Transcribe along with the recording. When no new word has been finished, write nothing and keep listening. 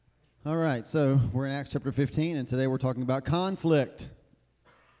All right, so we're in Acts chapter 15, and today we're talking about conflict.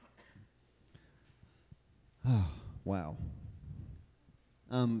 Oh, wow.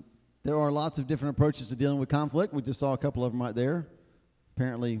 Um, there are lots of different approaches to dealing with conflict. We just saw a couple of them right there.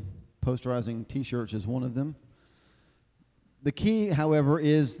 Apparently, posterizing T-shirts is one of them. The key, however,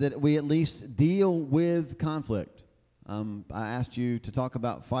 is that we at least deal with conflict. I asked you to talk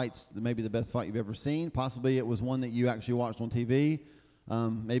about fights, maybe the best fight you've ever seen. Possibly it was one that you actually watched on TV.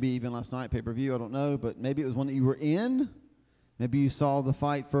 Maybe even last night, pay-per-view, I don't know. But maybe it was one that you were in. Maybe you saw the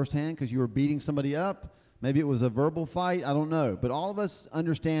fight firsthand because you were beating somebody up. Maybe it was a verbal fight. I don't know. But all of us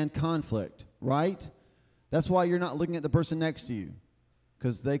understand conflict, right? That's why you're not looking at the person next to you,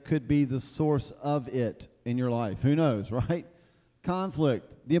 because they could be the source of it in your life. Who knows, right?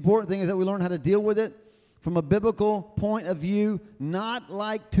 Conflict. The important thing is that we learn how to deal with it from a biblical point of view, not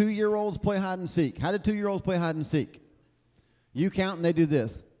like 2-year-olds play hide and seek. How did 2-year-olds play hide and seek? You count and they do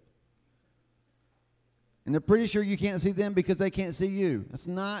this. And they're pretty sure you can't see them because they can't see you. That's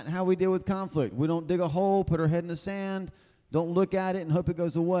not how we deal with conflict. We don't dig a hole, put our head in the sand, don't look at it and hope it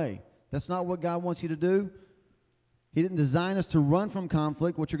goes away. That's not what God wants you to do. He didn't design us to run from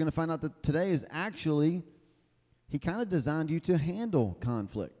conflict. What you're going to find out today is actually He kind of designed you to handle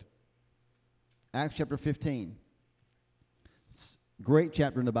conflict. Acts chapter 15. It's a great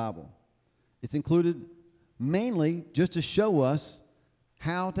chapter in the Bible. It's included mainly just to show us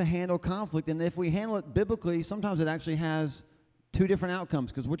how to handle conflict. And if we handle it biblically, sometimes it actually has two different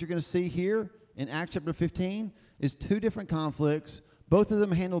outcomes. Because what you're going to see here in Acts chapter 15 is two different conflicts, both of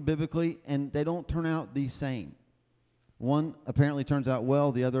them handled biblically, and they don't turn out the same. One apparently turns out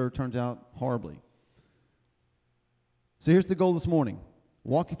well, the other turns out horribly. So here's the goal this morning.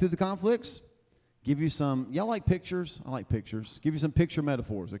 Walk you through the conflicts, give you some, y'all like pictures? I like pictures. Give you some picture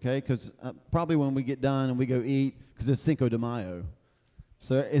metaphors, okay? Because probably when we get done and we go eat, because it's Cinco de Mayo.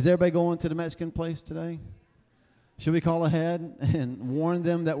 So is everybody going to the Mexican place today? Should we call ahead and warn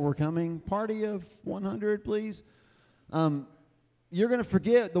them that we're coming? Party of 100, please. You're going to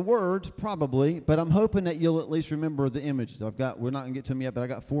forget the words probably, but I'm hoping that you'll at least remember the images. We're not going to get to them yet, but I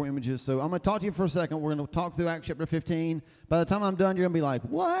got 4 images. So I'm going to talk to you for a second. We're going to talk through Acts chapter 15. By the time I'm done, you're going to be like,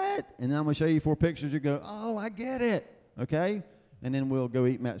 what? And then I'm going to show you 4 pictures. You go, oh, I get it. Okay? And then we'll go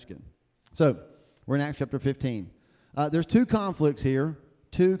eat Mexican. So we're in Acts chapter 15. There's 2 conflicts here.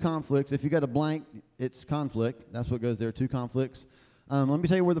 2 conflicts. If you got a blank, it's conflict. That's what goes there, 2 conflicts. Let me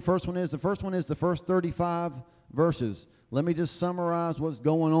tell you where the first one is. The first one is the first 35 verses. Let me just summarize what's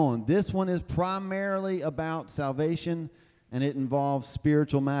going on. This one is primarily about salvation, and it involves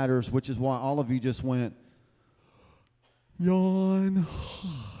spiritual matters, which is why all of you just went, yawn.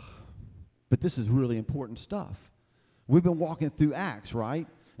 But this is really important stuff. We've been walking through Acts, right?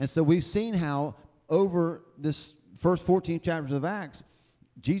 And so we've seen how over this first 14 chapters of Acts,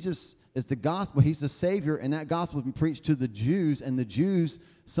 Jesus is the gospel. He's the Savior, and that gospel has been preached to the Jews, and the Jews,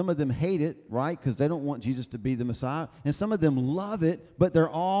 some of them hate it, right, because they don't want Jesus to be the Messiah, and some of them love it, but they're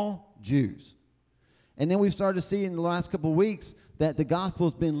all Jews. And then we've started to see in the last couple of weeks that the gospel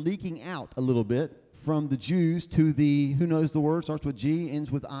has been leaking out a little bit from the Jews to the, who knows the word, starts with G,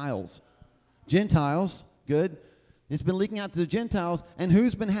 ends with Isles. Gentiles, good. It's been leaking out to the Gentiles, and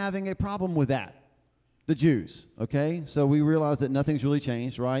who's been having a problem with that? The Jews, okay? So we realize that nothing's really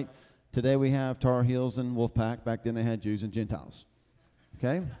changed, right? Today we have Tar Heels and Wolfpack. Back then they had Jews and Gentiles,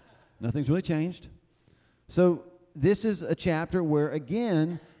 okay? Nothing's really changed. So this is a chapter where,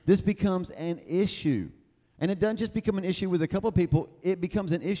 again, this becomes an issue. And it doesn't just become an issue with a couple of people. It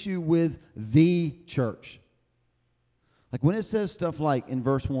becomes an issue with the church. Like when it says stuff like in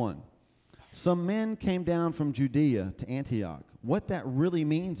verse 1, some men came down from Judea to Antioch. What that really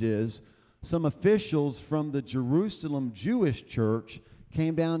means is some officials from the Jerusalem Jewish church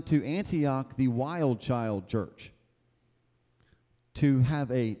came down to Antioch, the Wild Child church, to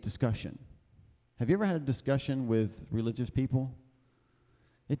have a discussion. Have you ever had a discussion with religious people?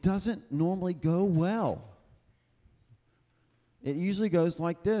 It doesn't normally go well. It usually goes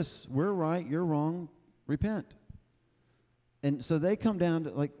like this: we're right, you're wrong, repent. And so they come down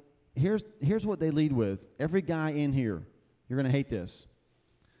to, like, here's what they lead with. Every guy in here, you're going to hate this.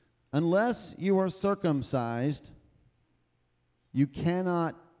 Unless you are circumcised, you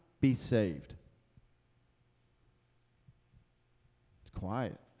cannot be saved. It's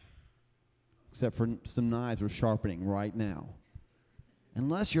quiet, except for some knives we're sharpening right now.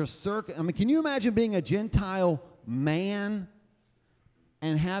 Unless you're can you imagine being a Gentile man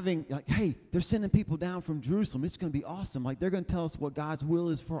and having, like, hey, they're sending people down from Jerusalem. It's going to be awesome. Like, they're going to tell us what God's will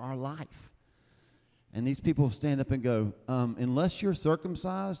is for our life. And these people stand up and go, unless you're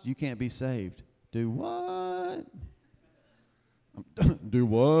circumcised, you can't be saved. Do what? Do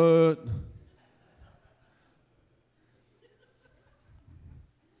what?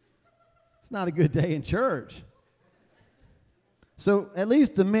 It's not a good day in church. So at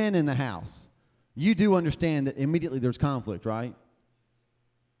least the men in the house, you do understand that immediately there's conflict, right?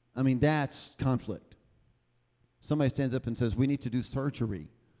 I mean, that's conflict. Somebody stands up and says, we need to do surgery.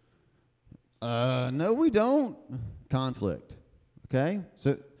 No, we don't. Conflict. Okay?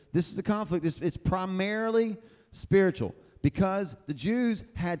 So this is the conflict. It's primarily spiritual because the Jews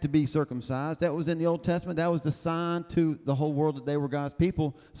had to be circumcised. That was in the Old Testament. That was the sign to the whole world that they were God's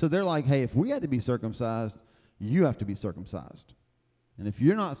people. So they're like, hey, if we had to be circumcised, you have to be circumcised. And if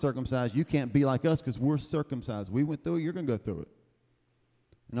you're not circumcised, you can't be like us because we're circumcised. We went through it, you're going to go through it.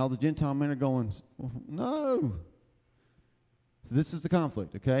 And all the Gentile men are going, no. So this is the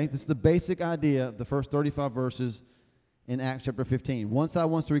conflict, okay? This is the basic idea of the first 35 verses in Acts chapter 15. One side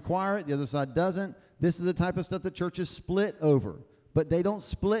wants to require it, the other side doesn't. This is the type of stuff that churches split over. But they don't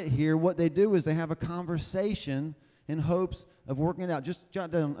split here. What they do is they have a conversation in hopes of working it out. Just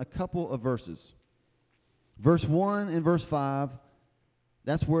jot down a couple of verses. Verse 1 and verse 5,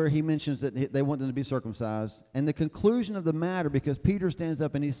 that's where he mentions that they want them to be circumcised. And the conclusion of the matter, because Peter stands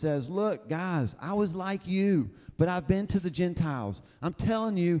up and he says, look, guys, I was like you, but I've been to the Gentiles. I'm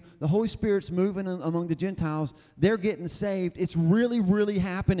telling you, the Holy Spirit's moving among the Gentiles. They're getting saved. It's really, really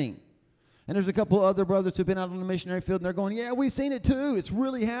happening. And there's a couple of other brothers who've been out on the missionary field, and they're going, yeah, we've seen it too. It's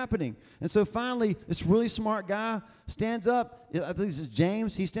really happening. And so finally, this really smart guy stands up. I think this is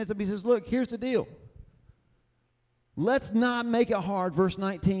James. He stands up and he says, look, here's the deal. Let's not make it hard, verse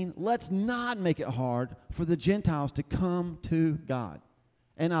 19. Let's not make it hard for the Gentiles to come to God.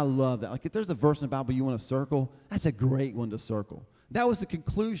 And I love that. Like if there's a verse in the Bible you want to circle, that's a great one to circle. That was the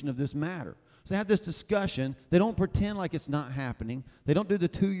conclusion of this matter. So they have this discussion. They don't pretend like it's not happening. They don't do the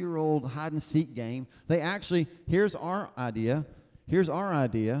 2-year-old hide and seek game. They actually, here's our idea,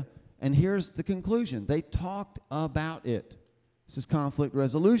 and here's the conclusion. They talked about it. This is conflict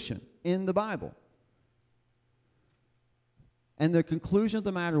resolution in the Bible. And the conclusion of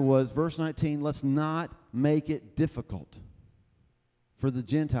the matter was, verse 19, let's not make it difficult for the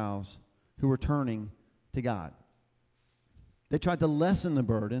Gentiles who were turning to God. They tried to lessen the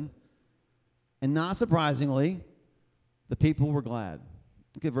burden, and not surprisingly, the people were glad.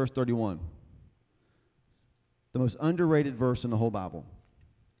 Look at verse 31. The most underrated verse in the whole Bible.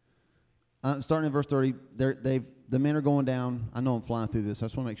 Starting in verse 30, the men are going down. I know I'm flying through this. I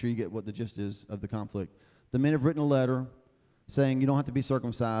just want to make sure you get what the gist is of the conflict. The men have written a letter saying you don't have to be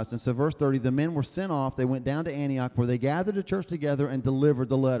circumcised. And so verse 30, the men were sent off. They went down to Antioch where they gathered the church together and delivered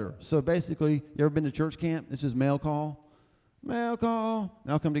the letter. So basically, you ever been to church camp? This is mail call. Mail call.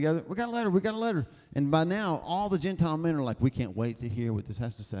 They all come together. We got a letter. And by now, all the Gentile men are like, we can't wait to hear what this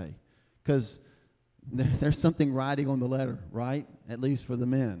has to say. Because there's something writing on the letter, right? At least for the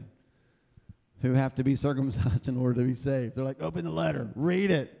men who have to be circumcised in order to be saved. They're like, open the letter.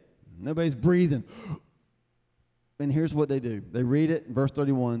 Read it. Nobody's breathing. And here's what they do. They read it in verse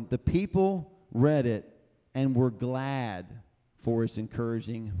 31. The people read it and were glad for its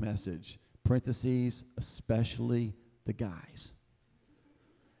encouraging message. Parentheses, especially the guys.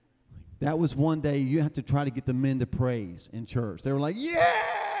 That was one day you have to try to get the men to praise in church. They were like,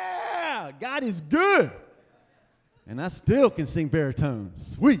 yeah, God is good. And I still can sing baritone.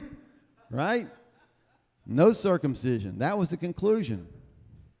 Sweet, right? No circumcision. That was the conclusion.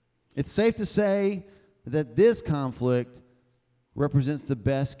 It's safe to say that this conflict represents the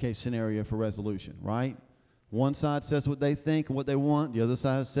best case scenario for resolution, right? One side says what they think and what they want. The other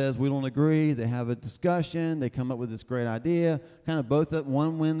side says we don't agree. They have a discussion. They come up with this great idea. Kind of both at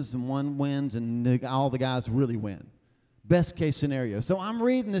one wins, and all the guys really win. Best case scenario. So I'm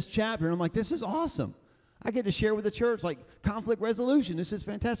reading this chapter, and I'm like, this is awesome. I get to share with the church, like, conflict resolution. This is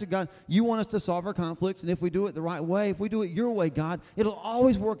fantastic, God. You want us to solve our conflicts, and if we do it the right way, if we do it your way, God, it'll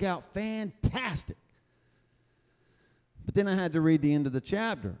always work out fantastic. But then I had to read the end of the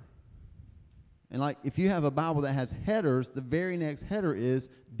chapter. And like, if you have a Bible that has headers, the very next header is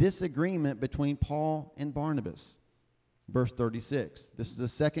disagreement between Paul and Barnabas. Verse 36. This is the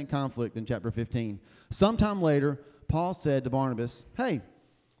second conflict in chapter 15. Sometime later, Paul said to Barnabas, hey,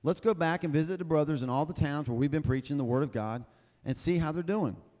 let's go back and visit the brothers in all the towns where we've been preaching the word of God and see how they're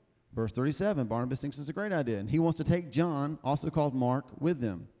doing. Verse 37, Barnabas thinks it's a great idea, and he wants to take John, also called Mark, with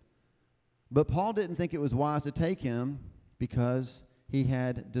them. But Paul didn't think it was wise to take him because he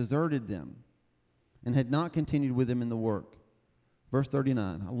had deserted them and had not continued with them in the work. Verse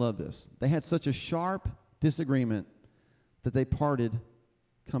 39, I love this. They had such a sharp disagreement that they parted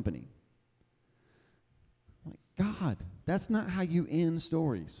company. Like, God, that's not how you end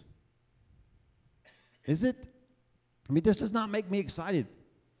stories. Is it? I mean, this does not make me excited.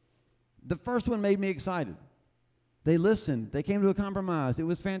 The first one made me excited. They listened. They came to a compromise. It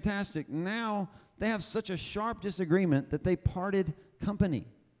was fantastic. Now they have such a sharp disagreement that they parted company.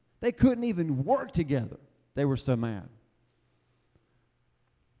 They couldn't even work together. They were so mad.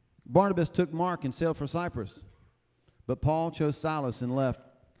 Barnabas took Mark and sailed for Cyprus, but Paul chose Silas and left.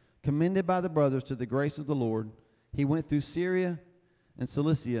 Commended by the brothers to the grace of the Lord, he went through Syria and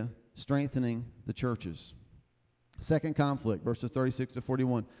Cilicia, strengthening the churches. Second conflict, verses 36 to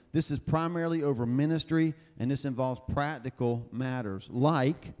 41. This is primarily over ministry, and this involves practical matters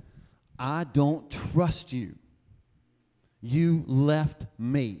like, I don't trust you. You left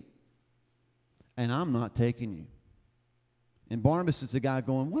me, and I'm not taking you. And Barnabas is the guy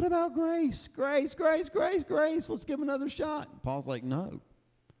going, what about grace? Grace, grace, grace, grace. Let's give him another shot. And Paul's like, no.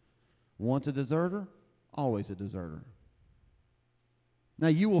 Once a deserter, always a deserter. Now,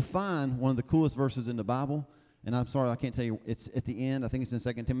 you will find one of the coolest verses in the Bible, and I'm sorry, I can't tell you, it's at the end, I think it's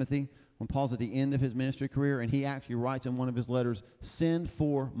in 2 Timothy, when Paul's at the end of his ministry career, and he actually writes in one of his letters, send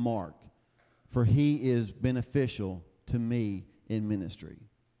for Mark, for he is beneficial to me in ministry.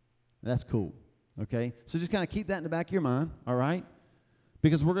 That's cool, okay? So just kind of keep that in the back of your mind, all right?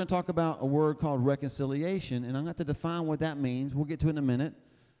 Because we're going to talk about a word called reconciliation, and I'm going to have to define what that means. We'll get to it in a minute.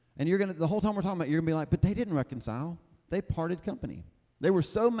 And you're going to, the whole time we're talking about it, you're going to be like, but they didn't reconcile. They parted company. They were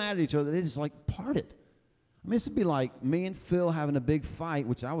so mad at each other, they just like parted. I mean, this would be like me and Phil having a big fight,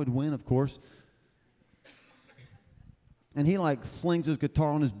 which I would win, of course. And he like slings his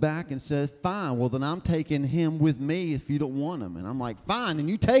guitar on his back and says, fine, well then I'm taking him with me if you don't want him. And I'm like, fine, then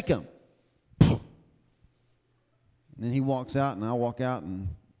you take him. And then he walks out and I walk out and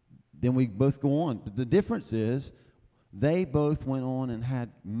then we both go on. But the difference is they both went on and had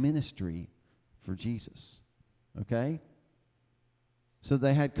ministry for Jesus. Okay? So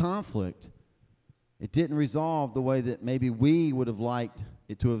they had conflict. It didn't resolve the way that maybe we would have liked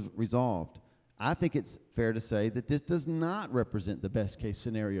it to have resolved. I think it's fair to say that this does not represent the best case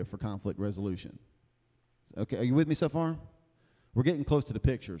scenario for conflict resolution. Okay, are you with me so far? We're getting close to the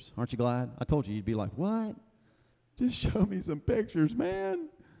pictures. Aren't you glad? I told you you'd be like, what? Just show me some pictures, man.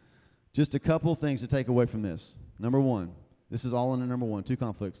 Just a couple things to take away from this. Number one, this is all in the number one, two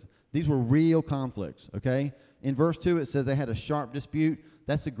conflicts. These were real conflicts, okay? In verse 2, it says they had a sharp dispute.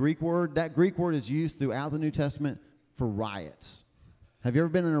 That's a Greek word. That Greek word is used throughout the New Testament for riots. Have you ever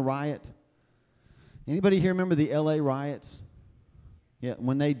been in a riot? Anybody here remember the L.A. riots? Yeah,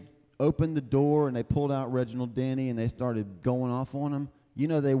 when they opened the door and they pulled out Reginald Denny and they started going off on them, you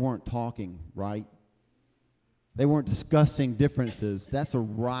know they weren't talking, right? They weren't discussing differences. That's a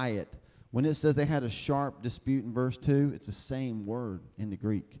riot. When it says they had a sharp dispute in verse 2, it's the same word in the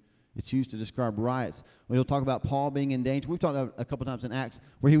Greek. It's used to describe riots. We'll talk about Paul being in danger. We've talked about a couple times in Acts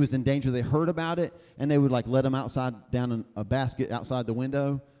where he was in danger. They heard about it, and they would like let him outside down in a basket outside the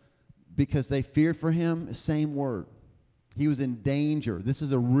window because they feared for him. Same word. He was in danger. This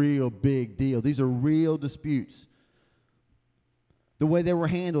is a real big deal. These are real disputes. The way they were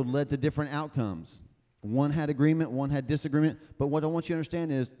handled led to different outcomes. One had agreement, one had disagreement. But what I want you to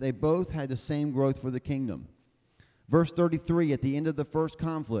understand is they both had the same growth for the kingdom. Verse 33, at the end of the first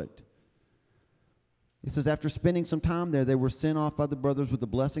conflict, it says, after spending some time there, they were sent off by the brothers with the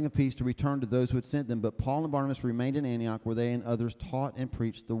blessing of peace to return to those who had sent them. But Paul and Barnabas remained in Antioch, where they and others taught and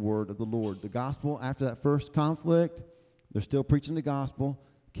preached the word of the Lord. The gospel, after that first conflict, they're still preaching the gospel.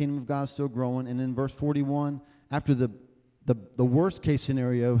 The kingdom of God is still growing. And in verse 41, after the worst case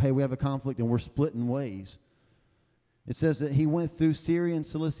scenario, hey, we have a conflict and we're splitting ways. It says that he went through Syria and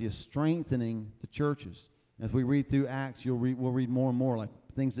Cilicia, strengthening the churches. As we read through Acts, we'll read more and more, like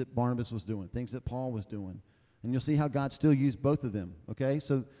things that Barnabas was doing, things that Paul was doing. And you'll see how God still used both of them, okay?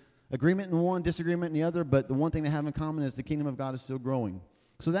 So agreement in one, disagreement in the other, but the one thing they have in common is the kingdom of God is still growing.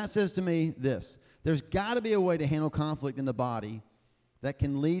 So that says to me this: there's got to be a way to handle conflict in the body that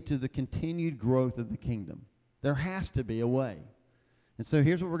can lead to the continued growth of the kingdom. There has to be a way. And so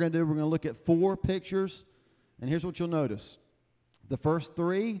here's what we're going to do. We're going to look at 4 pictures, and here's what you'll notice. The first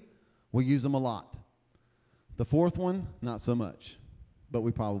 3, we'll use them a lot. The fourth one, not so much, but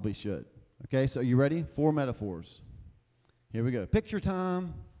we probably should. Okay, so you ready? 4 metaphors. Here we go. Picture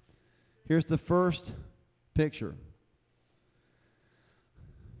time. Here's the first picture.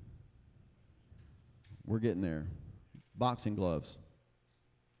 We're getting there. Boxing gloves.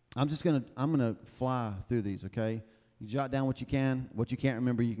 I'm gonna fly through these, okay? You jot down what you can. What you can't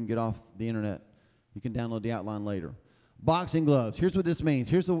remember, you can get off the internet. You can download the outline later. Boxing gloves. Here's what this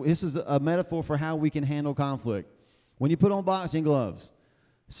means. This is a metaphor for how we can handle conflict. When you put on boxing gloves,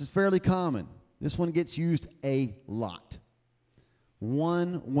 this is fairly common. This one gets used a lot.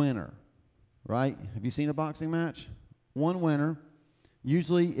 One winner, right? Have you seen a boxing match? one winner.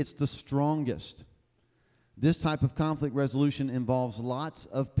 Usually it's the strongest. This type of conflict resolution involves lots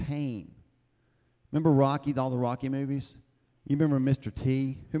of pain. Remember Rocky, all the Rocky movies? You remember Mr.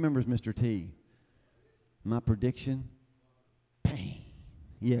 T? Who remembers Mr. T? My prediction? Pain.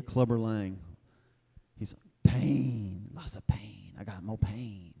 Yeah, Clubber Lang. He's like, pain, lots of pain. I got more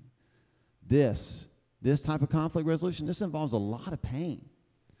pain. This type of conflict resolution, this involves a lot of pain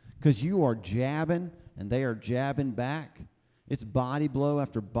because you are jabbing and they are jabbing back. It's body blow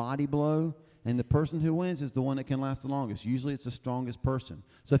after body blow, and the person who wins is the one that can last the longest. Usually it's the strongest person.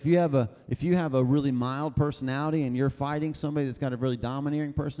 So if you have a really mild personality and you're fighting somebody that's got a really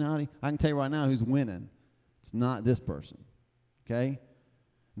domineering personality, I can tell you right now who's winning. It's not this person. Okay?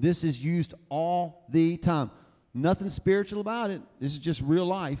 This is used all the time. Nothing spiritual about it. This is just real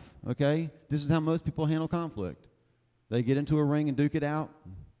life, okay? This is how most people handle conflict. They get into a ring and duke it out.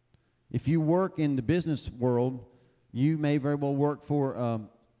 If you work in the business world, you may very well work for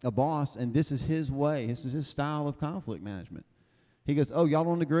a boss, and this is his way. This is his style of conflict management. He goes, oh, y'all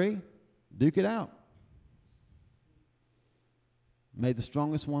don't agree? Duke it out. May the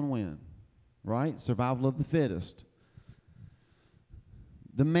strongest one win, right? Survival of the fittest.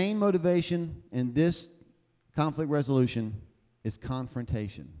 The main motivation in this conflict resolution is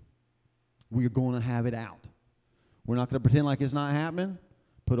confrontation. We are going to have it out. We're not going to pretend like it's not happening.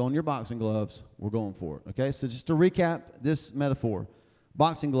 Put on your boxing gloves. We're going for it. Okay, so just to recap this metaphor.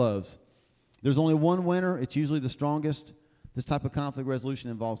 Boxing gloves. There's only one winner. It's usually the strongest. This type of conflict resolution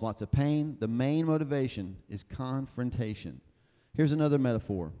involves lots of pain. The main motivation is confrontation. Here's another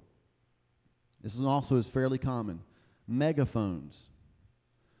metaphor. This is also is fairly common. Megaphones.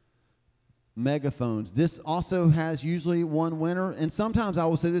 Megaphones. This also has usually one winner, and sometimes I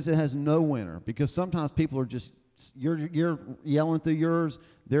will say this, it has no winner, because sometimes people are just, you're yelling through yours,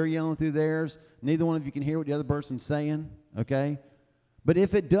 they're yelling through theirs, neither one of you can hear what the other person's saying, okay? But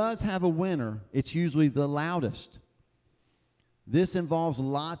if it does have a winner, it's usually the loudest. This involves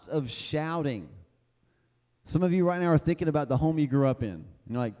lots of shouting. Some of you right now are thinking about the home you grew up in, and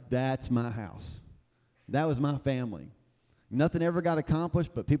you're like, that's my house. That was my family. Nothing ever got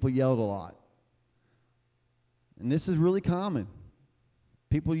accomplished, but people yelled a lot. And this is really common.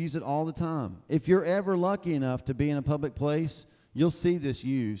 People use it all the time. If you're ever lucky enough to be in a public place, you'll see this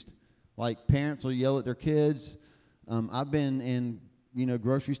used. Like parents will yell at their kids. I've been in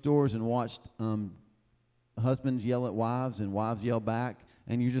grocery stores and watched husbands yell at wives and wives yell back.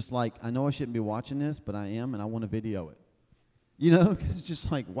 And you're just like, I know I shouldn't be watching this, but I am, and I want to video it. Because it's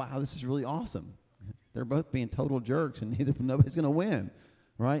just like, wow, this is really awesome. They're both being total jerks, and nobody's going to win,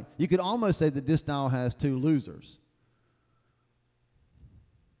 right? You could almost say that this style has two losers.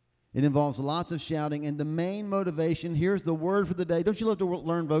 It involves lots of shouting, and the main motivation, here's the word for the day. Don't you love to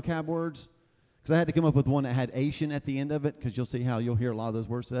learn vocab words? Because I had to come up with one that had Asian at the end of it, because you'll see how you'll hear a lot of those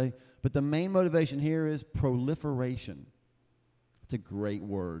words today. But the main motivation here is proliferation. It's a great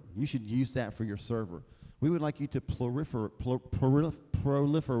word. You should use that for your server. We would like you to proliferate.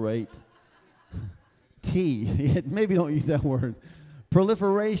 Maybe don't use that word.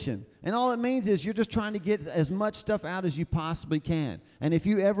 Proliferation. And all it means is you're just trying to get as much stuff out as you possibly can. And if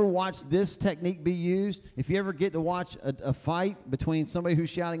you ever watch this technique be used, if you ever get to watch a fight between somebody who's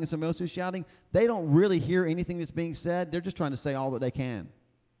shouting and somebody else who's shouting, they don't really hear anything that's being said. They're just trying to say all that they can.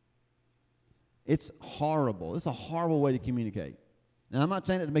 It's horrible. It's a horrible way to communicate. And I'm not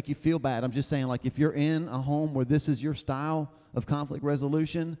saying it to make you feel bad. I'm just saying, like, if you're in a home where this is your style of conflict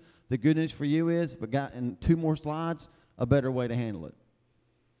resolution, the good news for you is, in 2 more slides, a better way to handle it.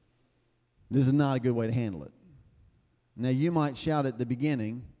 This is not a good way to handle it. Now, you might shout at the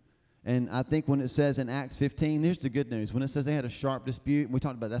beginning, and I think when it says in Acts 15, here's the good news. When it says they had a sharp dispute, and we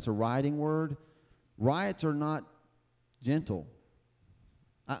talked about that's a rioting word, riots are not gentle.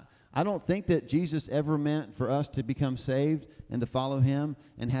 I don't think that Jesus ever meant for us to become saved and to follow him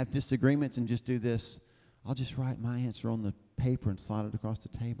and have disagreements and just do this. I'll just write my answer on the paper and slide it across the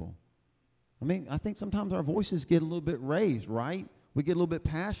table. I think sometimes our voices get a little bit raised, right? We get a little bit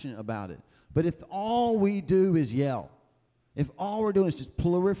passionate about it. But if all we do is yell, if all we're doing is just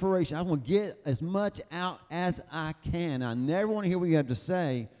proliferation, I want to get as much out as I can. I never want to hear what you have to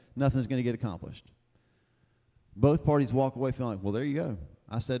say. Nothing's going to get accomplished. Both parties walk away feeling like, well, there you go.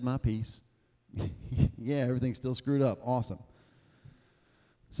 I said my piece. Yeah, everything's still screwed up. Awesome.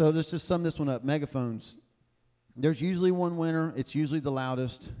 So let's just sum this one up. Megaphones. There's usually one winner. It's usually the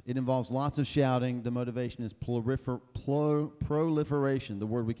loudest. It involves lots of shouting. The motivation is proliferation, the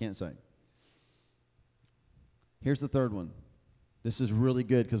word we can't say. Here's the third one. This is really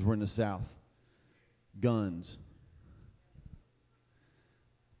good because we're in the South. Guns.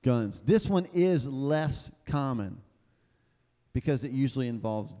 Guns. This one is less common. because it usually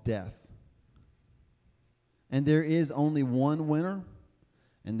involves death. And there is only one winner,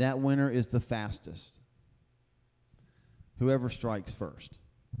 and that winner is the fastest. Whoever strikes first.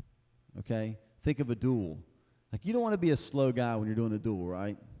 Okay? Think of a duel. Like, you don't want to be a slow guy when you're doing a duel,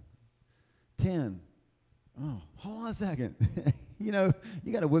 right? 10. Oh, hold on a second. You know,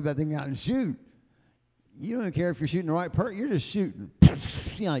 you got to whip that thing out and shoot. You don't even care if you're shooting the right person. You're just shooting.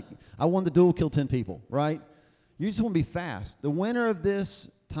 You know, like, I won the duel, killed 10 people, right? You just want to be fast. The winner of this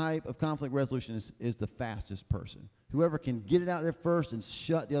type of conflict resolution is the fastest person. Whoever can get it out there first and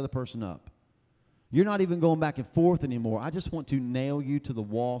shut the other person up. You're not even going back and forth anymore. I just want to nail you to the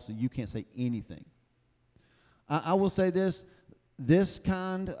wall so you can't say anything. I will say this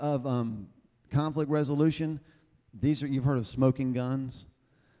kind of conflict resolution, you've heard of smoking guns.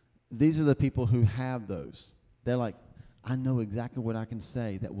 These are the people who have those. They're like, I know exactly what I can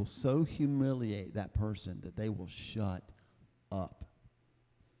say that will so humiliate that person that they will shut up.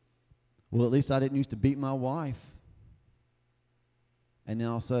 Well, at least I didn't used to beat my wife. And then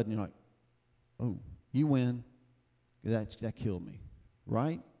all of a sudden you're like, oh, you win. That killed me.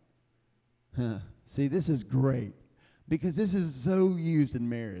 Right? See, this is great because this is so used in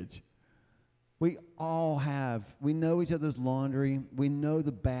marriage. We know each other's laundry, we know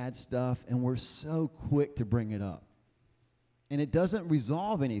the bad stuff, and we're so quick to bring it up. And it doesn't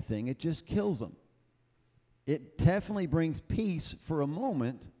resolve anything, it just kills them. It definitely brings peace for a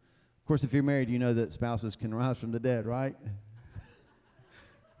moment. Of course, if you're married, you know that spouses can rise from the dead, right?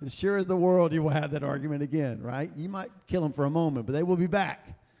 As sure as the world, you will have that argument again, right? You might kill them for a moment, but they will be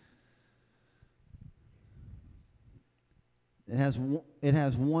back. It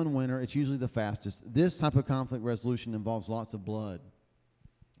has one winner. It's usually the fastest. This type of conflict resolution involves lots of blood.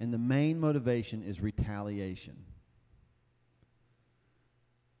 And the main motivation is retaliation.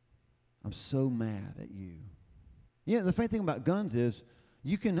 I'm so mad at you. Yeah, the funny thing about guns is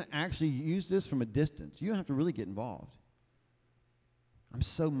you can actually use this from a distance. You don't have to really get involved. I'm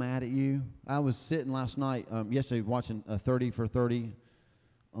so mad at you. I was sitting yesterday, watching a 30 for 30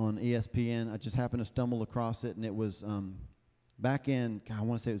 on ESPN. I just happened to stumble across it, and it was back in, I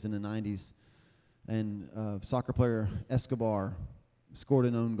want to say it was in the 90s, and soccer player Escobar scored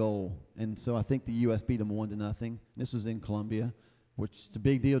an own goal. And so I think the U.S. beat him 1-0. This was in Colombia, which is a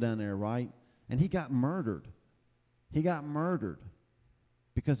big deal down there, right? And he got murdered. He got murdered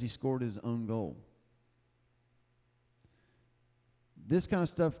because he scored his own goal. This kind of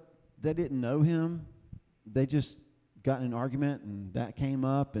stuff, they didn't know him. They just got in an argument, and that came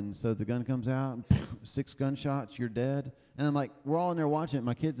up, and so the gun comes out, and 6 gunshots, you're dead. And I'm like, we're all in there watching it,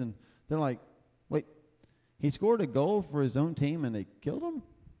 my kids, and they're like, wait, he scored a goal for his own team, and they killed him?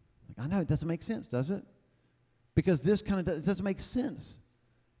 Like, I know, it doesn't make sense, does it? Because this kind of, it doesn't make sense.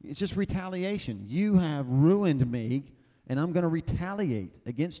 It's just retaliation. You have ruined me, and I'm going to retaliate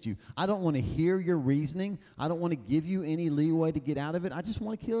against you. I don't want to hear your reasoning. I don't want to give you any leeway to get out of it. I just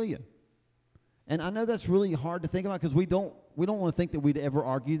want to kill you. And I know that's really hard to think about because we don't want to think that we'd ever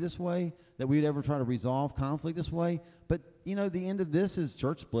argue this way, that we'd ever try to resolve conflict this way. But, you know, the end of this is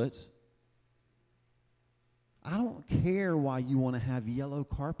church splits. I don't care why you want to have yellow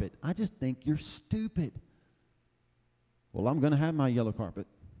carpet. I just think you're stupid. Well, I'm going to have my yellow carpet.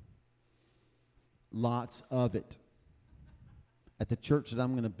 Lots of it. At the church that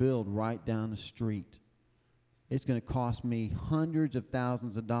I'm going to build right down the street. It's going to cost me hundreds of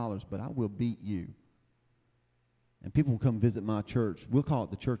thousands of dollars, but I will beat you. And people will come visit my church. We'll call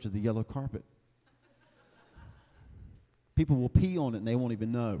it the Church of the Yellow Carpet. People will pee on it and they won't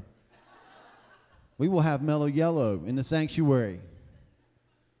even know. We will have mellow yellow in the sanctuary.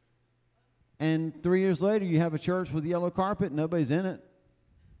 And 3 years later, you have a church with yellow carpet, nobody's in it.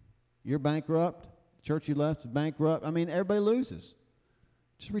 You're bankrupt. The church you left is bankrupt. I mean, everybody loses.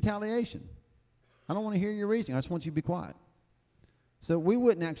 Just retaliation. I don't want to hear your reasoning. I just want you to be quiet. So we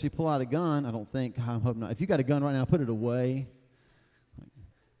wouldn't actually pull out a gun, I don't think. I hope not. If you got a gun right now, put it away. I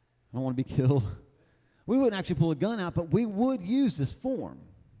don't want to be killed. We wouldn't actually pull a gun out, but we would use this form.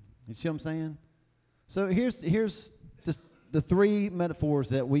 You see what I'm saying? So here's just the 3 metaphors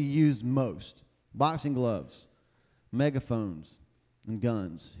that we use most. Boxing gloves, megaphones, and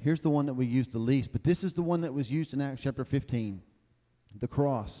guns. Here's the one that we use the least, but this is the one that was used in Acts chapter 15, the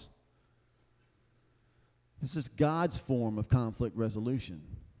cross. This is God's form of conflict resolution.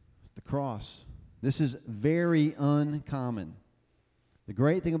 It's the cross. This is very uncommon. The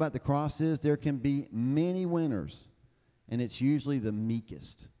great thing about the cross is there can be many winners, and it's usually the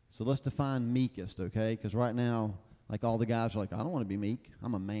meekest. So let's define meekest, okay? Because right now, like all the guys are like, I don't want to be meek.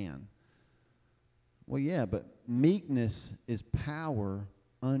 I'm a man. Well, yeah, but meekness is power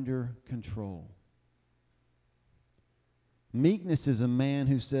under control. Meekness is a man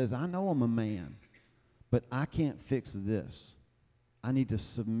who says, I know I'm a man, but I can't fix this. I need to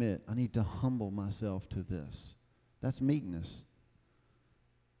submit. I need to humble myself to this. That's meekness.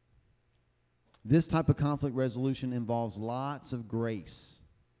 This type of conflict resolution involves lots of grace.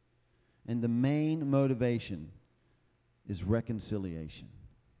 And the main motivation is reconciliation.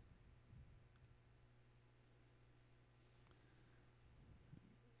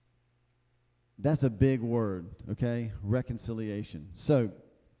 That's a big word, okay? Reconciliation. So,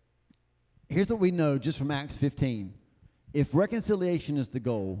 here's what we know just from Acts 15. If reconciliation is the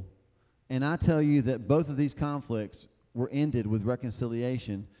goal, and I tell you that both of these conflicts were ended with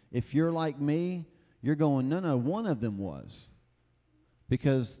reconciliation, if you're like me, you're going, no, one of them was.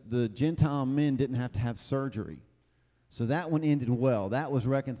 Because the Gentile men didn't have to have surgery. So that one ended well. That was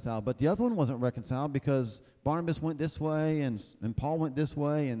reconciled. But the other one wasn't reconciled because Barnabas went this way and Paul went this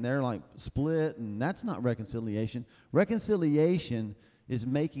way, and they're like split, and that's not reconciliation. Reconciliation is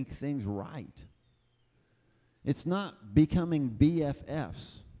making things right. It's not becoming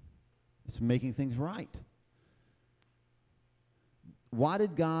BFFs. It's making things right. Why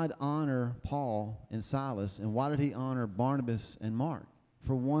did God honor Paul and Silas, and why did he honor Barnabas and Mark?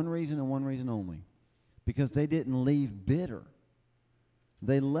 For one reason and one reason only. Because they didn't leave bitter.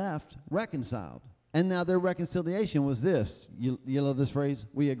 They left reconciled. And now their reconciliation was this. You love this phrase?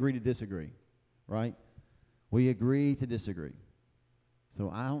 We agree to disagree. Right? We agree to disagree. So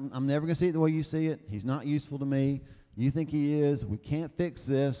I'm never going to see it the way you see it. He's not useful to me. You think he is. We can't fix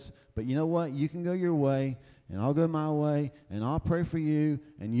this. But you know what? You can go your way, and I'll go my way, and I'll pray for you,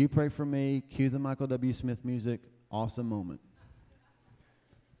 and you pray for me. Cue the Michael W. Smith music. Awesome moment.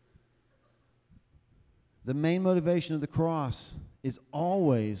 The main motivation of the cross is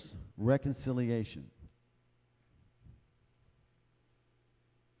always reconciliation.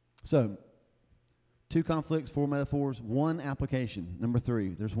 So, 2 conflicts, 4 metaphors, 1 application. Number 3,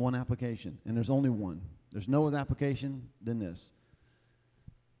 there's 1 application, and there's only one. There's no other application than this.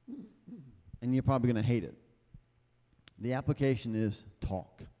 And you're probably going to hate it. The application is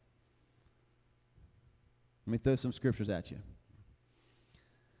talk. Let me throw some scriptures at you.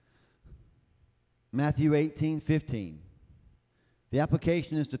 Matthew 18:15. The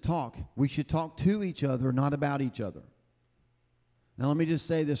application is to talk. We should talk to each other, not about each other. Now, let me just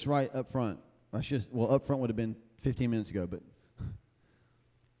say this right up front. Up front would have been 15 minutes ago, but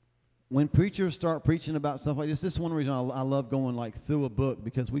when preachers start preaching about stuff like this is one reason I love going like through a book,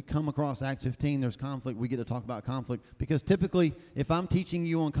 because we come across Acts 15, there's conflict, we get to talk about conflict. Because typically, if I'm teaching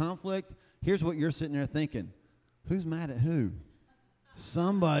you on conflict, here's what you're sitting there thinking. Who's mad at who?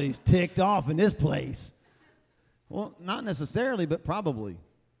 Somebody's ticked off in this place. Well, not necessarily, but probably.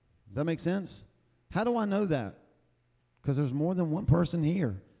 Does that make sense? How do I know that? Because there's more than one person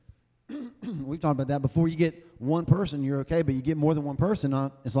here. We've talked about that before. You get one person, you're okay, but you get more than one person,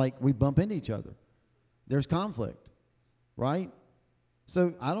 it's like we bump into each other. There's conflict, right?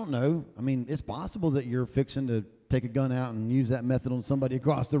 So I don't know. I mean, it's possible that you're fixing to take a gun out and use that method on somebody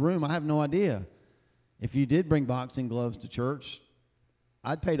across the room. I have no idea. If you did bring boxing gloves to church,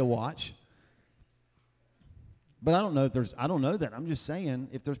 I'd pay to watch. But I don't know that. I'm just saying,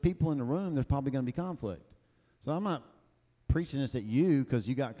 if there's people in the room, there's probably going to be conflict. So I'm not preaching this at you because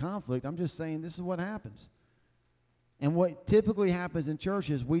you got conflict. I'm just saying this is what happens. And what typically happens in church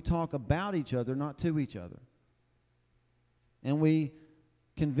is we talk about each other, not to each other. And we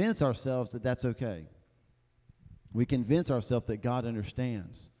convince ourselves that that's okay. We convince ourselves that God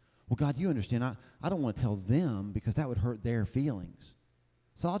understands. Well, God, you understand. I don't want to tell them because that would hurt their feelings.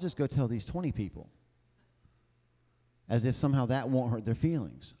 So I'll just go tell these 20 people. As if somehow that won't hurt their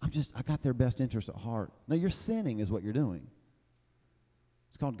feelings. I got their best interest at heart. No, you're sinning is what you're doing.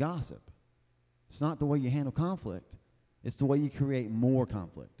 It's called gossip. It's not the way you handle conflict. It's the way you create more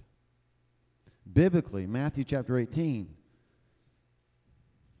conflict. Biblically, Matthew chapter 18.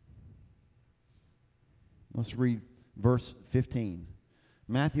 Let's read verse 15.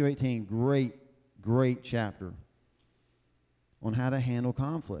 Matthew 18, great chapter on how to handle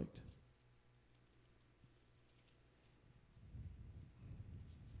conflict.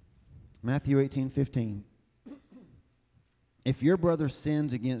 Matthew 18:15. If your brother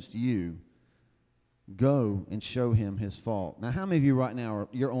sins against you, go and show him his fault. Now, how many of you right now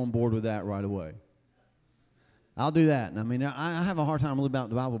you're on board with that right away? I'll do that. I mean, I have a hard time living out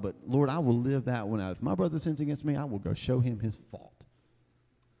the Bible, but Lord, I will live that one out. If my brother sins against me, I will go show him his fault.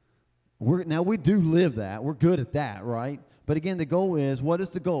 Now, we do live that. We're good at that, right? But again, the goal is, what is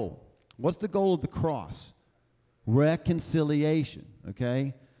the goal? What's the goal of the cross? Reconciliation,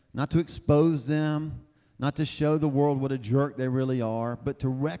 okay? Not to expose them, not to show the world what a jerk they really are, but to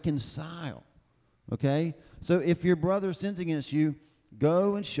reconcile, Okay? So if your brother sins against you,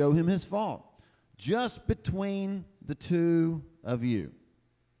 go and show him his fault, just between the two of you.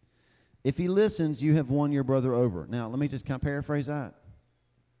 If he listens, you have won your brother over. Now, let me just kind of paraphrase that.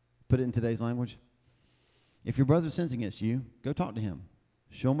 Put it in today's language. If your brother sins against you, go talk to him.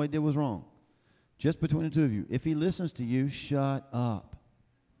 Show him what he did was wrong. Just between the two of you. If he listens to you, shut up.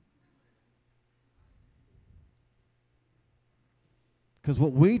 Because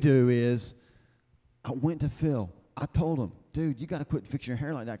what we do is, I went to Phil. I told him, dude, you got to quit fixing your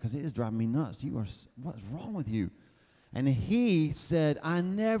hair like that because it is driving me nuts. What's wrong with you? And he said, I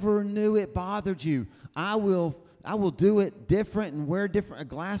never knew it bothered you. I will do it different and wear different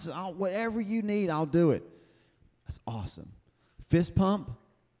glasses. Whatever you need, I'll do it. That's awesome. Fist pump.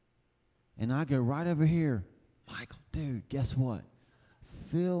 And I go right over here. Michael, dude, guess what?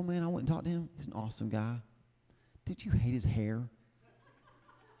 Phil, man, I went and talked to him. He's an awesome guy. Did you hate his hair?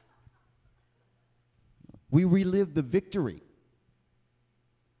 We relive the victory.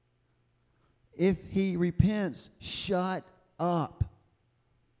 If he repents, shut up.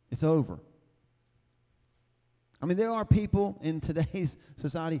 It's over. I mean, there are people in today's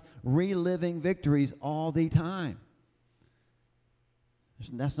society reliving victories all the time.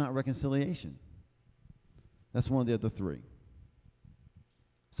 That's not reconciliation. That's one of the other three.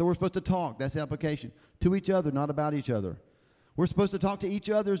 So we're supposed to talk. That's the application. To each other, not about each other. We're supposed to talk to each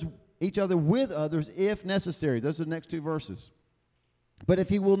other with others if necessary. Those are the next two verses. But if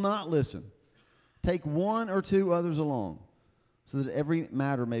he will not listen, take one or two others along, so that every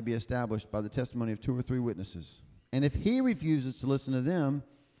matter may be established by the testimony of 2 or 3 witnesses. And if he refuses to listen to them,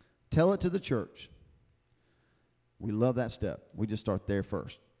 tell it to the church. We love that step. We just start there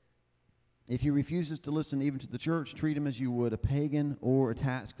first. If he refuses to listen even to the church, treat him as you would a pagan or a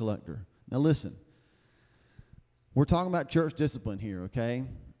tax collector. Now listen, we're talking about church discipline here, okay?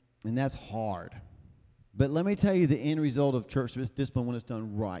 And that's hard. But let me tell you the end result of church discipline when it's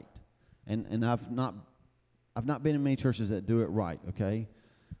done right. And I've not been in many churches that do it right, okay?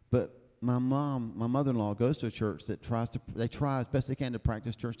 But my mother-in-law goes to a church that try as best they can to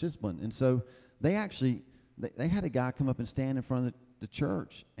practice church discipline. And so they had a guy come up and stand in front of the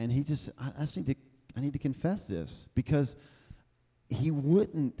church, and he just, I need to confess this, because he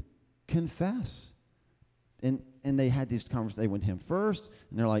wouldn't confess. And they had these conversations. They went to him first,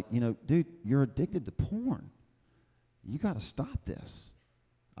 and they're like, dude, you're addicted to porn. You got to stop this.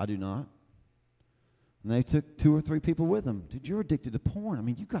 I do not. And they took 2 or 3 people with them. Dude, you're addicted to porn. I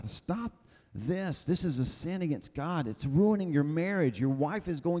mean, you got to stop this. This is a sin against God. It's ruining your marriage. Your wife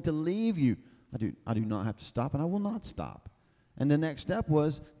is going to leave you. I do not have to stop, and I will not stop. And the next step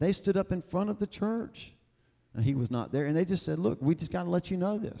was they stood up in front of the church. And he was not there. And they just said, look, we just got to let you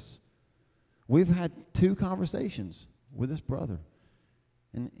know this. We've had 2 conversations with this brother.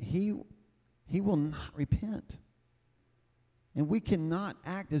 And he will not repent. And we cannot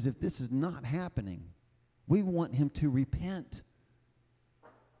act as if this is not happening. We want him to repent.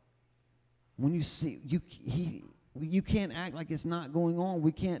 When you see, you can't act like it's not going on.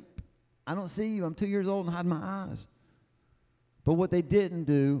 I don't see you. I'm 2 years old and hide my eyes. But what they didn't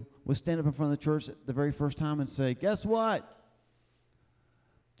do was stand up in front of the church the very first time and say, guess what?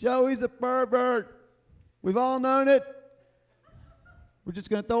 Joey's a pervert. We've all known it. We're just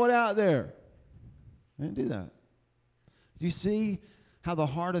going to throw it out there. They didn't do that. Do you see how the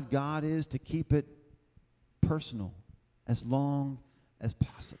heart of God is to keep it personal as long as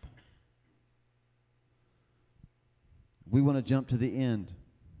possible? We want to jump to the end.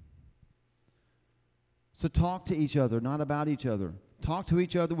 So talk to each other, not about each other. Talk to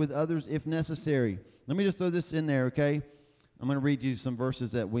each other with others if necessary. Let me just throw this in there, okay? I'm going to read you some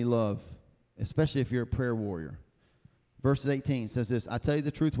verses that we love, especially if you're a prayer warrior. Verses 18 says this, I tell you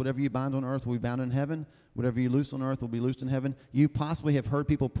the truth, whatever you bind on earth will be bound in heaven. Whatever you loose on earth will be loosed in heaven. You possibly have heard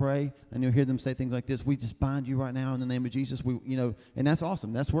people pray, and you'll hear them say things like this, we just bind you right now in the name of Jesus. And that's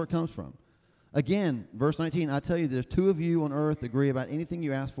awesome. That's where it comes from. Again, verse 19, I tell you that if 2 of you on earth agree about anything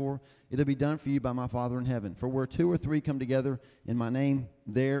you ask for, it'll be done for you by my Father in heaven. For where 2 or 3 come together in my name,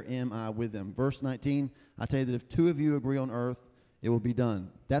 there am I with them. Verse 19, I tell you that if 2 of you agree on earth, it will be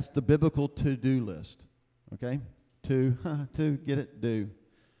done. That's the biblical to-do list. Okay? To get it, do.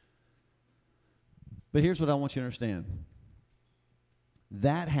 But here's what I want you to understand.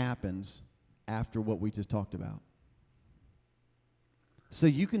 That happens after what we just talked about. So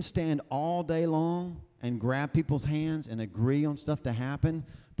you can stand all day long and grab people's hands and agree on stuff to happen,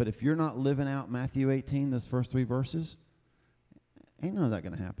 but if you're not living out Matthew 18, those first 3 verses, ain't none of that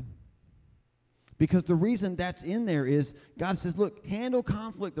going to happen. Because the reason that's in there is God says, look, handle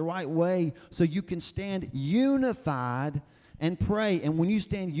conflict the right way so you can stand unified and pray. And when you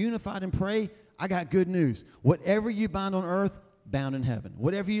stand unified and pray, I got good news. Whatever you bind on earth, bound in heaven.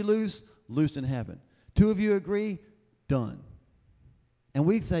 Whatever you loose, loosed in heaven. Two of you agree, done. And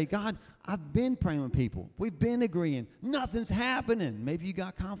we say, God, I've been praying with people. We've been agreeing. Nothing's happening. Maybe you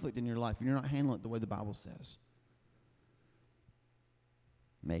got conflict in your life and you're not handling it the way the Bible says.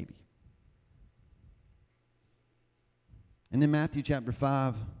 Maybe. And in Matthew chapter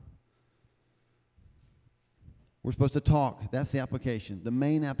 5, we're supposed to talk. That's the application, the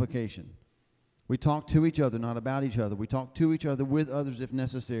main application. We talk to each other, not about each other. We talk to each other with others if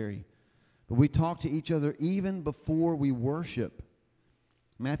necessary. But we talk to each other even before we worship.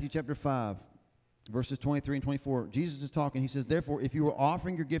 Matthew chapter 5, verses 23 and 24. Jesus is talking. He says, therefore, if you are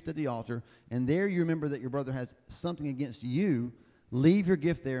offering your gift at the altar, and there you remember that your brother has something against you, leave your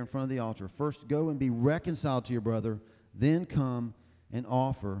gift there in front of the altar. First go and be reconciled to your brother, then come and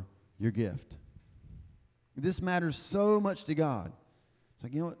offer your gift. This matters so much to God. It's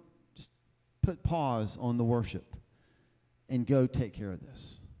like, you know what? Just put pause on the worship and go take care of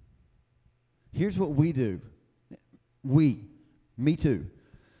this. Here's what we do. Me too.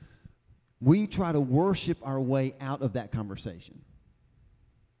 We try to worship our way out of that conversation.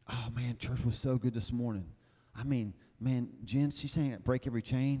 Oh, man, church was so good this morning. I mean, man, Jen, she's saying that Break Every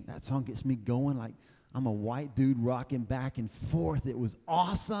Chain. That song gets me going like I'm a white dude rocking back and forth. It was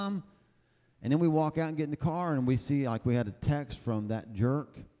awesome. And then we walk out and get in the car, and we see like we had a text from that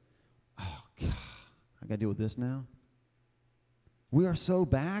jerk. Oh, God, I got to deal with this now. We are so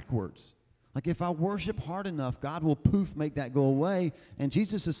backwards. Like if I worship hard enough, God will make that go away. And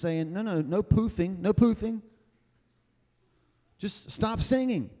Jesus is saying, no poofing. Just stop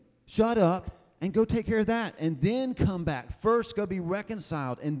singing. Shut up and go take care of that. And then come back. First go be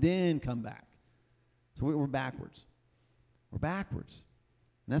reconciled and then come back. So we're backwards. We're backwards.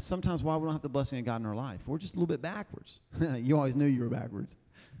 And that's sometimes why we don't have the blessing of God in our life. We're just a little bit backwards. You always knew you were backwards.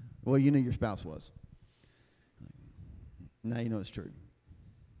 Well, you knew your spouse was. Now you know it's true.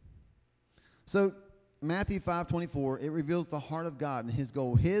 So Matthew 5:24, it reveals the heart of God and his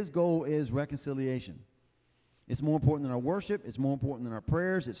goal. His goal is reconciliation. It's more important than our worship. It's more important than our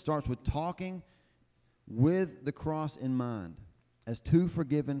prayers. It starts with talking with the cross in mind as two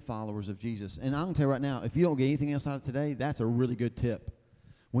forgiven followers of Jesus. And I'm going to tell you right now, if you don't get anything else out of today, that's a really good tip.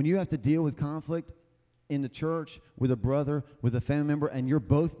 When you have to deal with conflict in the church, with a brother, with a family member, and you're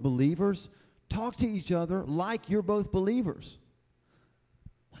both believers, talk to each other like you're both believers.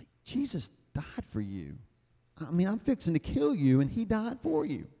 Like, Jesus died for you. I mean, I'm fixing to kill you, and he died for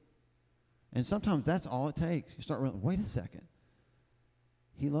you. And sometimes that's all it takes. You start realizing, wait a second.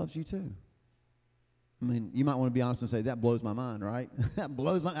 He loves you too. I mean, you might want to be honest and say, that blows my mind, right? That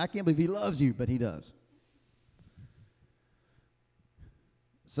blows my mind. I can't believe he loves you, but he does.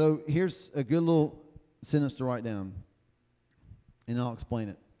 So here's a good little sentence to write down, and I'll explain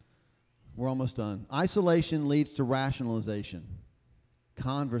it. We're almost done. Isolation leads to rationalization.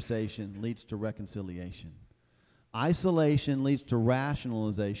 Conversation leads to reconciliation. Isolation leads to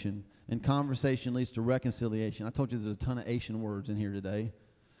rationalization, and conversation leads to reconciliation. I told you there's a ton of Asian words in here today.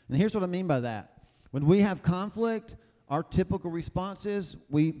 And here's what I mean by that. When we have conflict, our typical response is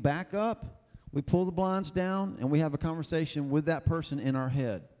we back up, we pull the blinds down, and we have a conversation with that person in our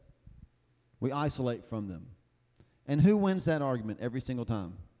head. We isolate from them. And who wins that argument every single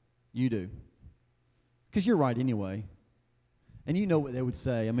time? You do. Because you're right anyway. And you know what they would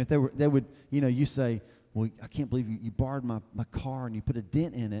say. I mean, if they would, you say, well, I can't believe you borrowed my car and you put a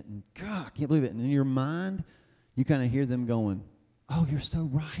dent in it, and God, I can't believe it. And in your mind, you kind of hear them going, oh, you're so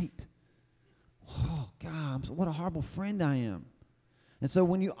right. Oh, God, what a horrible friend I am. And so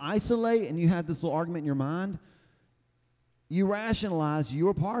when you isolate and you have this little argument in your mind, you rationalize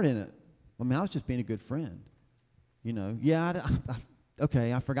your part in it. I mean, I was just being a good friend.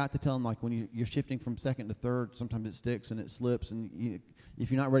 Okay, I forgot to tell them, like, when you're shifting from second to third, sometimes it sticks and it slips, and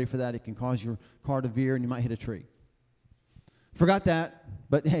if you're not ready for that, it can cause your car to veer and you might hit a tree. Forgot that,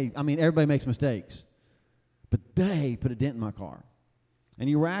 but hey, I mean, everybody makes mistakes. But they put a dent in my car. And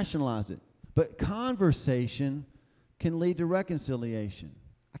you rationalize it. But conversation can lead to reconciliation.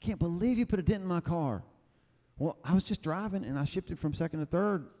 I can't believe you put a dent in my car. Well, I was just driving, and I shifted from second to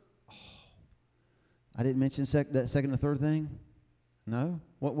third. Oh, I didn't mention that second to third thing? No?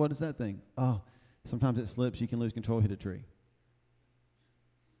 What is that thing? Oh, sometimes it slips. You can lose control, hit a tree.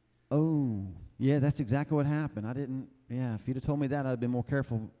 Oh, yeah, that's exactly what happened. If you'd have told me that, I'd have been more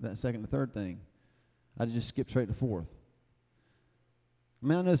careful that second to third thing. I'd have just skipped straight to fourth. I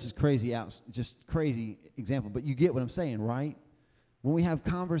mean, I know this is just crazy example, but you get what I'm saying, right? When we have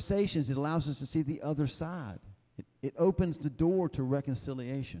conversations, it allows us to see the other side. It opens the door to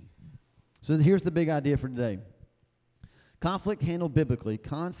reconciliation. So here's the big idea for today. Conflict handled biblically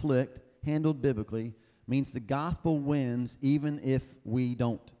handled biblically means the gospel wins even if we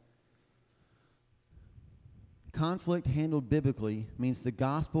don't. Conflict handled biblically means the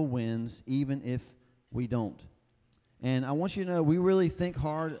gospel wins even if we don't. And I want you to know, we really think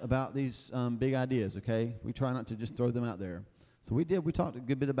hard about these big ideas, okay? We try not to just throw them out there. So we talked a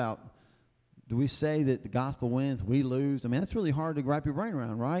good bit about, do we say that the gospel wins, we lose? I mean, that's really hard to wrap your brain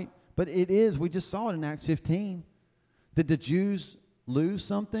around, right? But it is. We just saw it in Acts 15. Did the Jews lose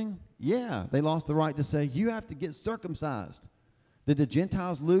something? Yeah, they lost the right to say, you have to get circumcised. Did the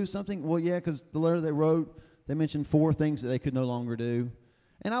Gentiles lose something? Well, yeah, because the letter they wrote, they mentioned 4 things that they could no longer do.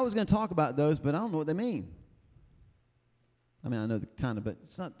 And I was going to talk about those, but I don't know what they mean. I mean, I know the kind of, but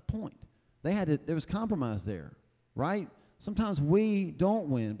it's not the point. There was compromise there, right? Sometimes we don't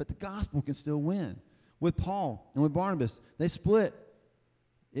win, but the gospel can still win. With Paul and with Barnabas, they split.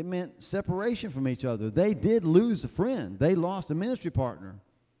 It meant separation from each other. They did lose a friend. They lost a ministry partner,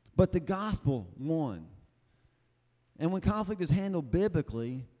 but the gospel won. And when conflict is handled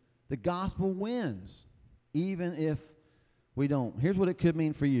biblically, the gospel wins, even if we don't. Here's what it could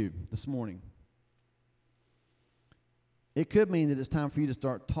mean for you this morning. It could mean that it's time for you to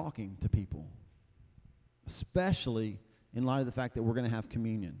start talking to people, especially in light of the fact that we're going to have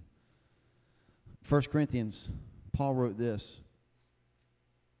communion. 1 Corinthians, Paul wrote this.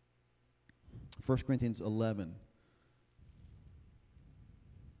 1 Corinthians 11,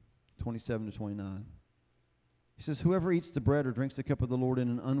 27 to 29. He says, whoever eats the bread or drinks the cup of the Lord in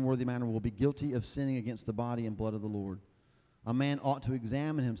an unworthy manner will be guilty of sinning against the body and blood of the Lord. A man ought to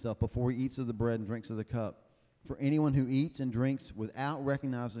examine himself before he eats of the bread and drinks of the cup. For anyone who eats and drinks without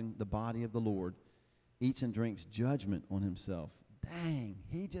recognizing the body of the Lord eats and drinks judgment on himself. Dang,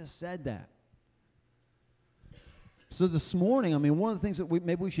 he just said that. So this morning, I mean, one of the things that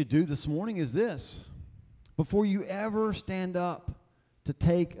maybe we should do this morning is this. Before you ever stand up to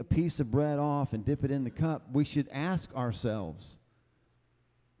take a piece of bread off and dip it in the cup, we should ask ourselves,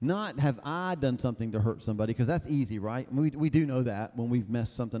 not have I done something to hurt somebody, because that's easy, right? We do know that when we've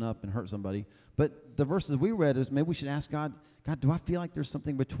messed something up and hurt somebody. But the verses we read is maybe we should ask God, do I feel like there's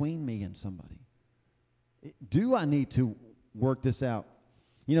something between me and somebody? Do I need to work this out?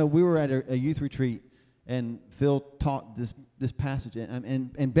 You know, we were at a youth retreat, and Phil taught this passage,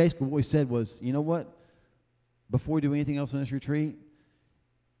 and basically what we said was, you know what? Before we do anything else in this retreat,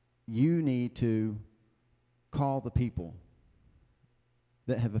 you need to call the people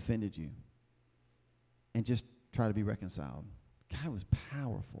that have offended you and just try to be reconciled. God, it was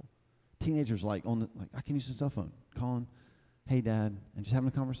powerful. Teenagers I can use the cell phone, calling, hey, Dad, and just having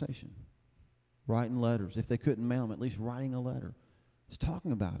a conversation. Writing letters. If they couldn't mail them, at least writing a letter. Just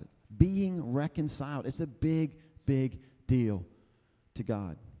talking about it. Being reconciled. It's a big, big deal to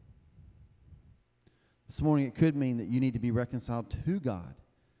God. This morning it could mean that you need to be reconciled to God.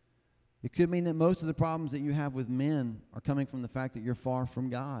 It could mean that most of the problems that you have with men are coming from the fact that you're far from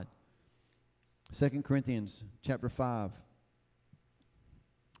God. 2 Corinthians chapter 5,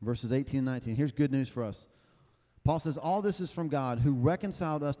 verses 18 and 19. Here's good news for us. Paul says, all this is from God, who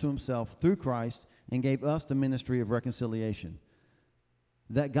reconciled us to himself through Christ and gave us the ministry of reconciliation.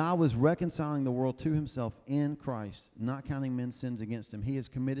 That God was reconciling the world to himself in Christ, not counting men's sins against him. He has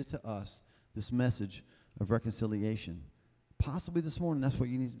committed to us this message of reconciliation. Possibly this morning, that's what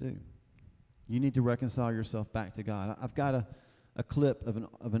you need to do. You need to reconcile yourself back to God. I've got a clip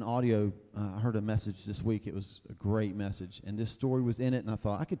of an audio. I heard a message this week. It was a great message, and this story was in it, and I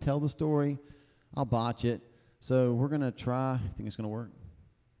thought, I could tell the story. I'll botch it. So we're going to try. You think it's going to work?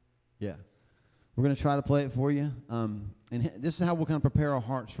 Yeah. We're going to try to play it for you. And this is how we'll kind of prepare our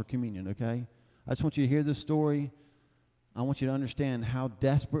hearts for communion, okay? I just want you to hear this story. I want you to understand how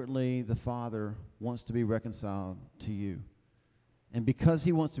desperately the Father wants to be reconciled to you. And because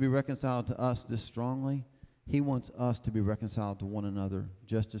he wants to be reconciled to us this strongly, he wants us to be reconciled to one another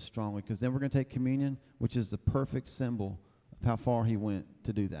just as strongly. Because then we're going to take communion, which is the perfect symbol of how far he went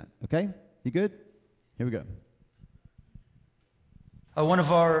to do that. Okay? You good? Here we go. One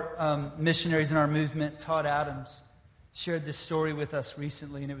of our missionaries in our movement, Todd Adams, shared this story with us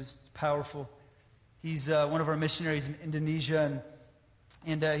recently, and it was powerful. He's one of our missionaries in Indonesia,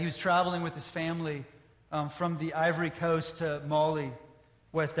 and he was traveling with his family from the Ivory Coast to Mali,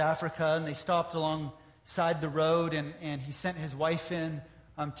 West Africa, and they stopped alongside the road, and he sent his wife in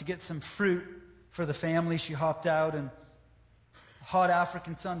to get some fruit for the family. She hopped out, and hot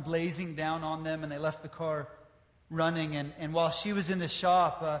African sun blazing down on them, and they left the car running, and while she was in the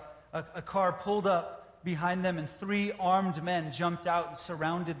shop, a car pulled up behind them, and 3 armed men jumped out and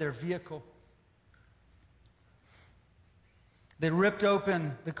surrounded their vehicle. They ripped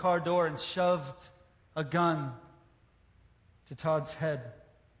open the car door and shoved a gun to Todd's head.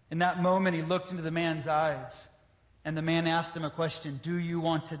 In that moment, he looked into the man's eyes, and the man asked him a question, "Do you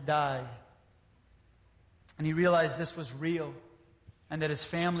want to die?" And he realized this was real, and that his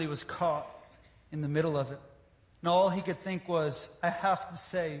family was caught in the middle of it. And all he could think was, I have to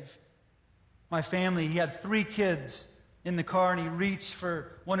save my family. He had 3 kids in the car, and he reached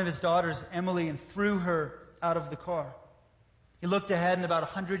for one of his daughters, Emily, and threw her out of the car. He looked ahead, and about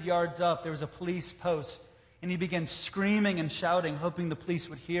 100 yards up, there was a police post. And he began screaming and shouting, hoping the police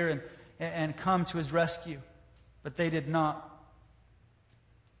would hear and come to his rescue. But they did not.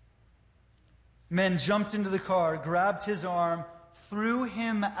 Men jumped into the car, grabbed his arm, threw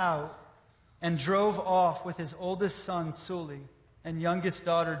him out, and drove off with his oldest son, Sully, and youngest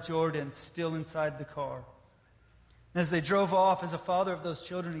daughter, Jordan, still inside the car. And as they drove off, as a father of those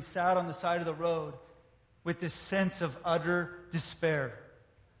children, he sat on the side of the road with this sense of utter despair,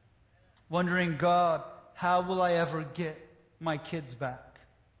 wondering, God, how will I ever get my kids back?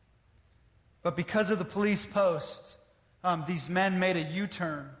 But because of the police post, these men made a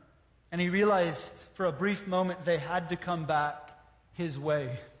U-turn, and he realized for a brief moment they had to come back his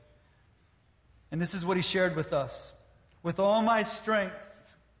way. And this is what he shared with us. With all my strength,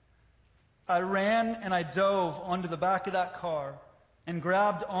 I ran and I dove onto the back of that car and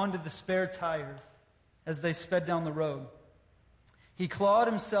grabbed onto the spare tire as they sped down the road. He clawed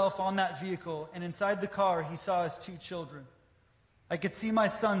himself on that vehicle, and inside the car he saw his 2 children. I could see my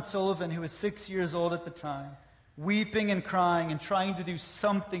son Sullivan, who was 6 years old at the time, weeping and crying and trying to do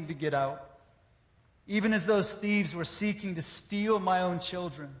something to get out. Even as those thieves were seeking to steal my own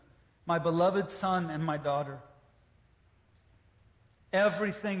children, my beloved son and my daughter.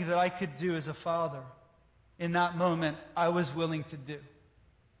 Everything that I could do as a father in that moment, I was willing to do.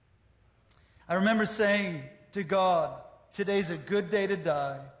 I remember saying to God, today's a good day to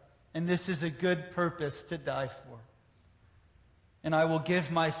die, and this is a good purpose to die for. And I will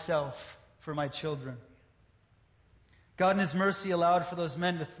give myself for my children. God in His mercy allowed for those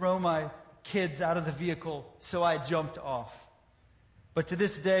men to throw my kids out of the vehicle, so I jumped off. But to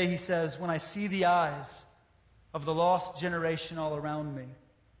this day, he says, when I see the eyes of the lost generation all around me,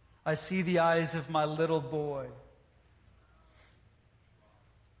 I see the eyes of my little boy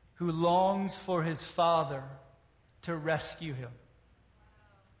who longs for his father to rescue him.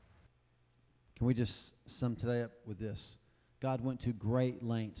 Can we just sum today up with this? God went to great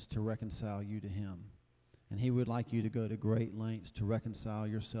lengths to reconcile you to Him. And He would like you to go to great lengths to reconcile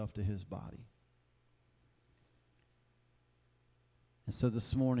yourself to His body. And so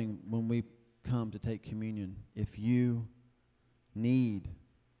this morning, when we come to take communion, if you need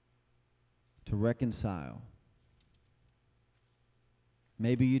to reconcile,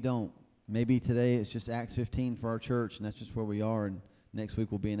 maybe you don't. Maybe today it's just Acts 15 for our church, and that's just where we are, and next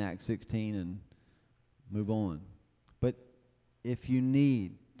week we'll be in Acts 16 and move on. But if you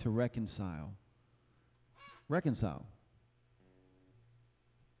need to reconcile.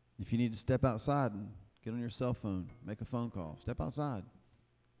 If you need to step outside and get on your cell phone, make a phone call. Step outside.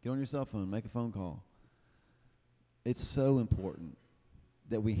 Get on your cell phone, make a phone call. It's so important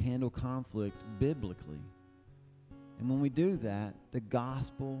that we handle conflict biblically. And when we do that, the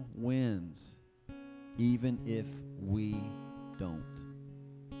gospel wins, even if we don't.